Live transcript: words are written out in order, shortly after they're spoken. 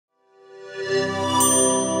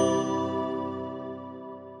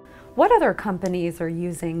What other companies are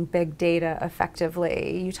using big data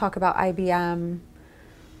effectively? You talk about IBM.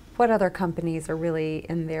 What other companies are really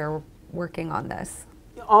in there working on this?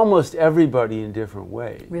 Almost everybody in different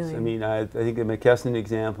ways. Really? I mean, I think the McKesson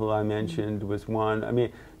example I mentioned was one. I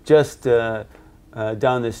mean, just down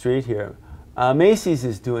the street here, Macy's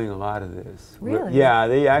is doing a lot of this. Really? Yeah,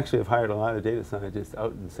 they actually have hired a lot of data scientists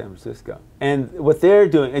out in San Francisco. And what they're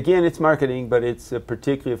doing, again, it's marketing, but it's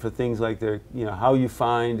particularly for things like their, how you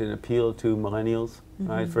find and appeal to millennials,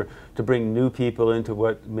 right? To bring new people into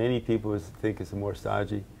what many people think is a more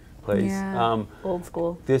stodgy place. Yeah, old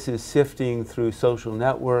school. This is sifting through social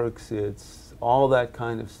networks. It's all that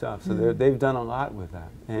kind of stuff. So they've done a lot with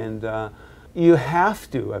that. And you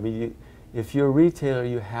have to. I mean, if you're a retailer,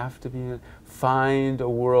 you have to find a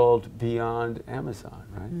world beyond Amazon,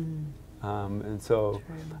 right? And so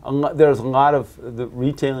there's a lot of, the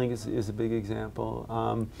retailing is a big example.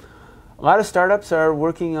 A lot of startups are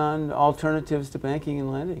working on alternatives to banking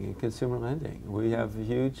and lending and consumer lending. We have a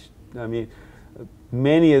huge, I mean,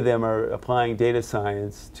 many of them are applying data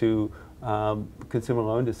science to consumer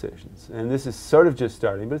loan decisions, and this is sort of just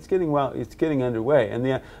starting, but it's getting underway.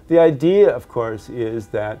 And the idea, of course, is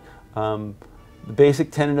that the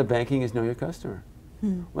basic tenet of banking is know your customer.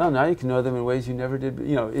 Well, now you can know them in ways you never did,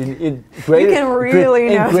 in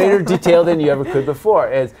greater detail than you ever could before.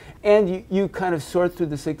 And you kind of sort through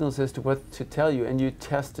the signals as to what to tell you, and you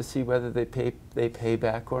test to see whether they pay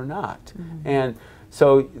back or not. And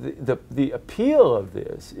so the appeal of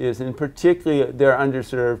this is, in particularly, they're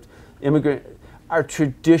underserved immigrant. Our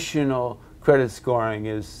traditional credit scoring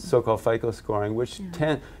is so-called FICO scoring, which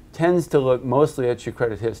tends to look mostly at your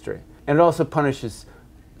credit history, and it also punishes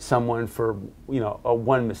someone for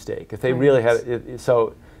one mistake if they really had it.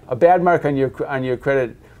 So a bad mark on your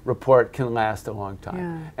credit report can last a long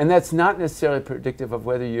time, and that's not necessarily predictive of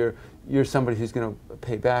whether you're somebody who's going to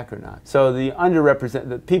pay back or not. So the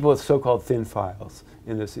underrepresented people with so-called thin files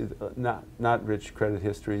in this, not rich credit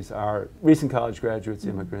histories, are recent college graduates,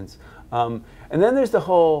 immigrants, and then there's the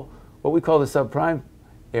whole what we call the subprime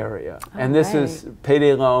area, and this is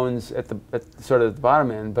payday loans at sort of the bottom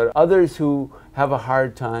end, but others who have a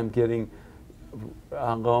hard time getting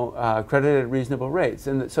credit at reasonable rates.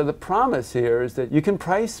 And so the promise here is that you can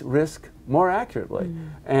price risk more accurately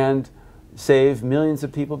and save millions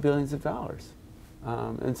of people billions of dollars.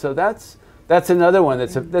 And so that's another one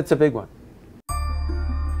that's a big one.